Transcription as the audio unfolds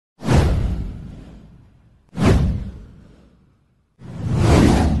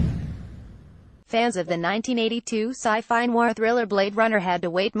Fans of the 1982 sci-fi noir thriller Blade Runner had to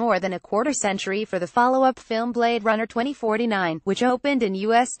wait more than a quarter-century for the follow-up film Blade Runner 2049, which opened in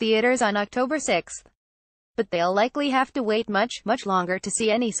U.S. theaters on October 6. But they'll likely have to wait much longer to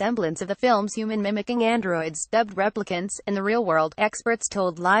see any semblance of the film's human-mimicking androids, dubbed replicants, in the real world, experts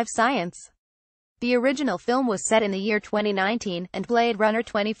told Live Science. The original film was set in the year 2019, and Blade Runner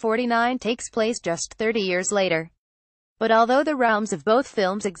 2049 takes place just 30 years later. But although the realms of both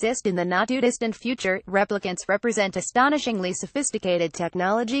films exist in the not-too-distant future, replicants represent astonishingly sophisticated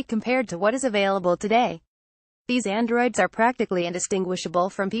technology compared to what is available today. These androids are practically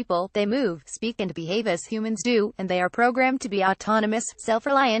indistinguishable from people. They move, speak and behave as humans do, and they are programmed to be autonomous,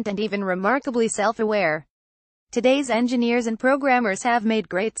 self-reliant and even remarkably self-aware. Today's engineers and programmers have made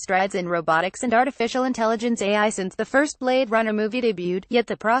great strides in robotics and artificial intelligence AI since the first Blade Runner movie debuted, yet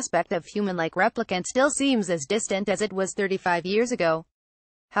the prospect of human-like replicants still seems as distant as it was 35 years ago.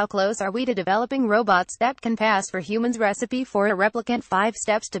 How close are we to developing robots that can pass for humans? Recipe for a replicant: 5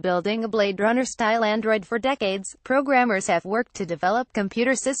 steps to building a Blade Runner-style android. For decades, programmers have worked to develop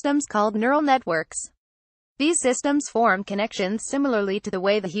computer systems called neural networks. These systems form connections similarly to the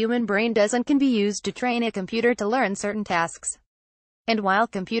way the human brain does and can be used to train a computer to learn certain tasks. And while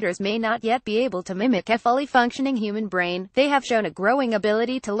computers may not yet be able to mimic a fully functioning human brain, they have shown a growing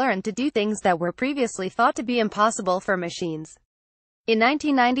ability to learn to do things that were previously thought to be impossible for machines. In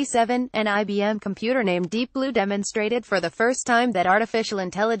 1997, an IBM computer named Deep Blue demonstrated for the first time that artificial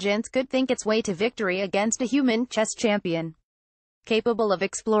intelligence could think its way to victory against a human chess champion. Capable of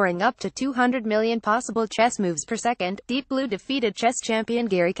exploring up to 200 million possible chess moves per second, Deep Blue defeated chess champion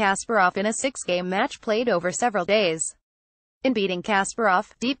Garry Kasparov in a 6-game match played over several days. In beating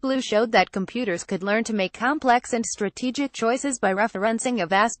Kasparov, Deep Blue showed that computers could learn to make complex and strategic choices by referencing a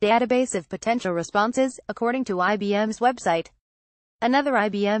vast database of potential responses, according to IBM's website. Another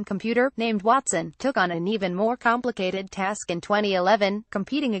IBM computer, named Watson, took on an even more complicated task in 2011,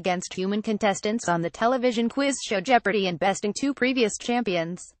 competing against human contestants on the television quiz show Jeopardy and besting 2 previous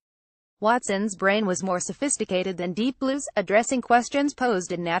champions. Watson's brain was more sophisticated than Deep Blue's, addressing questions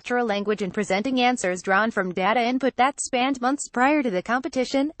posed in natural language and presenting answers drawn from data input that spanned months prior to the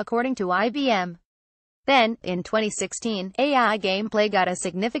competition, according to IBM. Then, in 2016, AI gameplay got a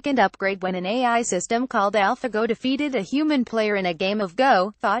significant upgrade when an AI system called AlphaGo defeated a human player in a game of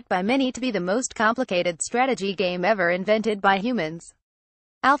Go, thought by many to be the most complicated strategy game ever invented by humans.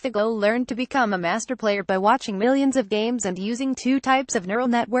 AlphaGo learned to become a master player by watching millions of games and using 2 types of neural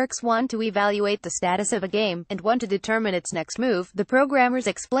networks, one to evaluate the status of a game, and one to determine its next move, the programmers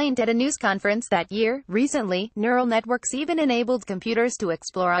explained at a news conference that year. Recently, neural networks even enabled computers to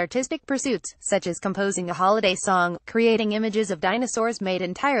explore artistic pursuits, such as composing a holiday song, creating images of dinosaurs made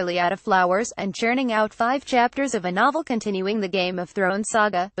entirely out of flowers, and churning out 5 chapters of a novel continuing the Game of Thrones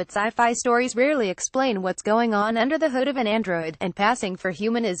saga. But sci-fi stories rarely explain what's going on under the hood of an android, and passing for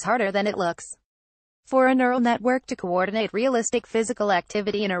human is harder than it looks. For a neural network to coordinate realistic physical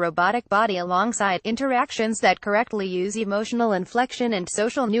activity in a robotic body alongside interactions that correctly use emotional inflection and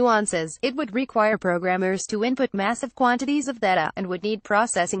social nuances, it would require programmers to input massive quantities of data, and would need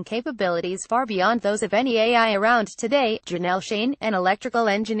processing capabilities far beyond those of any AI around today. Janelle Shane, an electrical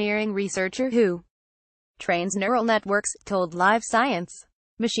engineering researcher who trains neural networks, told Live Science.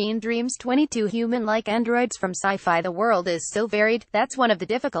 Machine dreams 22 human-like androids from sci-fi. The world is so varied, that's one of the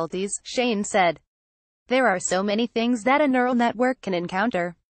difficulties, Shane said. There are so many things that a neural network can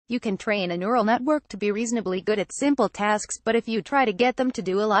encounter. You can train a neural network to be reasonably good at simple tasks, but if you try to get them to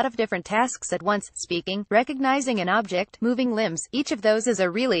do a lot of different tasks at once, speaking, recognizing an object, moving limbs, each of those is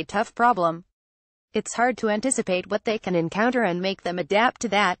a really tough problem. It's hard to anticipate what they can encounter and make them adapt to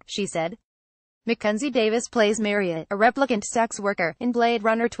that, she said. Mackenzie Davis plays Marriott, a replicant sex worker, in Blade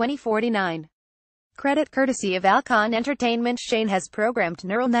Runner 2049. Credit courtesy of Alcon Entertainment. Shane has programmed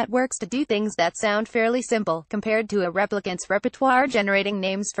neural networks to do things that sound fairly simple, compared to a replicant's repertoire, generating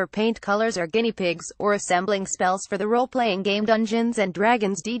names for paint colors or guinea pigs, or assembling spells for the role-playing game Dungeons &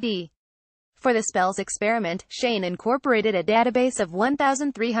 Dragons DD. For the spells experiment, Shane incorporated a database of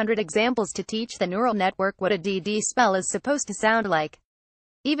 1,300 examples to teach the neural network what a DD spell is supposed to sound like.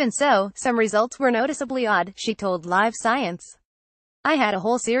 Even so, some results were noticeably odd, she told Live Science. I had a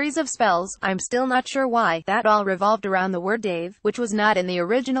whole series of spells, I'm still not sure why, that all revolved around the word Dave, which was not in the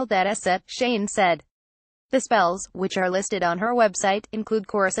original dataset, Shane said. The spells, which are listed on her website, include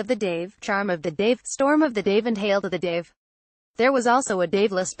Chorus of the Dave, Charm of the Dave, Storm of the Dave and Hail to the Dave. There was also a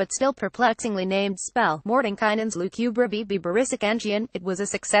Daveless but still perplexingly named spell, Mordenkainen's Lucubra Bibi Barisic Engian. It was a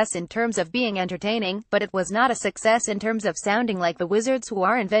success in terms of being entertaining, but it was not a success in terms of sounding like the wizards who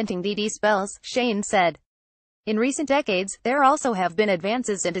are inventing DD spells, Shane said. In recent decades, there also have been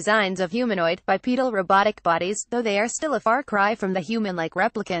advances in designs of humanoid, bipedal robotic bodies, though they are still a far cry from the human-like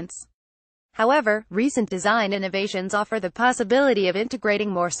replicants. However, recent design innovations offer the possibility of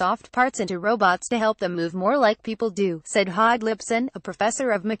integrating more soft parts into robots to help them move more like people do, said Hod Lipson, a professor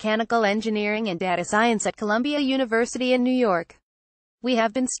of mechanical engineering and data science at Columbia University in New York. We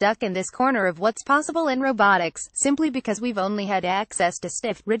have been stuck in this corner of what's possible in robotics, simply because we've only had access to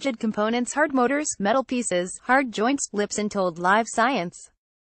stiff, rigid components, hard motors, metal pieces, hard joints, Lipson told Live Science.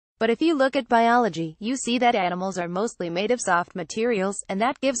 But if you look at biology, you see that animals are mostly made of soft materials, and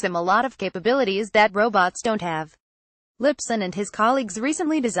that gives them a lot of capabilities that robots don't have. Lipson and his colleagues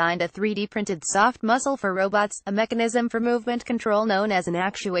recently designed a 3D-printed soft muscle for robots, a mechanism for movement control known as an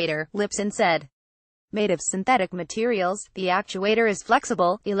actuator, Lipson said. Made of synthetic materials, the actuator is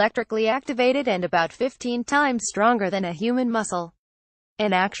flexible, electrically activated and about 15 times stronger than a human muscle.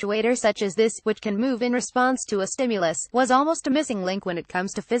 An actuator such as this, which can move in response to a stimulus, was almost a missing link when it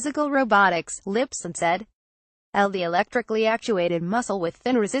comes to physical robotics, Lipson said. The electrically actuated muscle with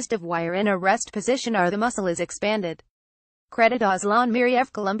thin resistive wire in a rest position or the muscle is expanded. Credit Aslan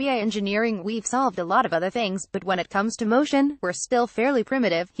Miriev, Columbia Engineering. We've solved a lot of other things, but when it comes to motion, we're still fairly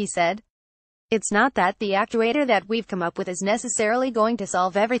primitive, he said. It's not that the actuator that we've come up with is necessarily going to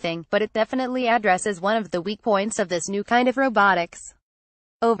solve everything, but it definitely addresses one of the weak points of this new kind of robotics.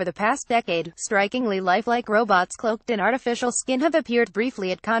 Over the past decade, strikingly lifelike robots cloaked in artificial skin have appeared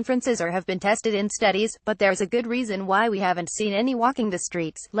briefly at conferences or have been tested in studies, but there's a good reason why we haven't seen any walking the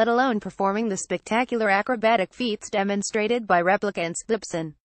streets, let alone performing the spectacular acrobatic feats demonstrated by replicants,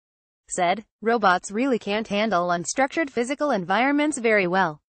 Lipson said. Robots really can't handle unstructured physical environments very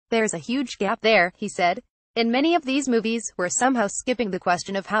well. There's a huge gap there, he said. In many of these movies, we're somehow skipping the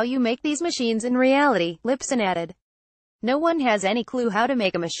question of how you make these machines in reality, Lipson added. No one has any clue how to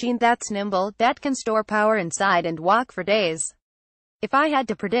make a machine that's nimble, that can store power inside and walk for days. If I had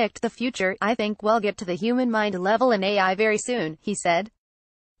to predict the future, I think we'll get to the human mind level in AI very soon, he said.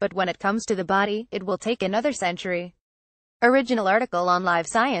 But when it comes to the body, it will take another century. Original article on Live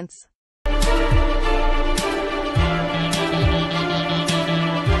Science.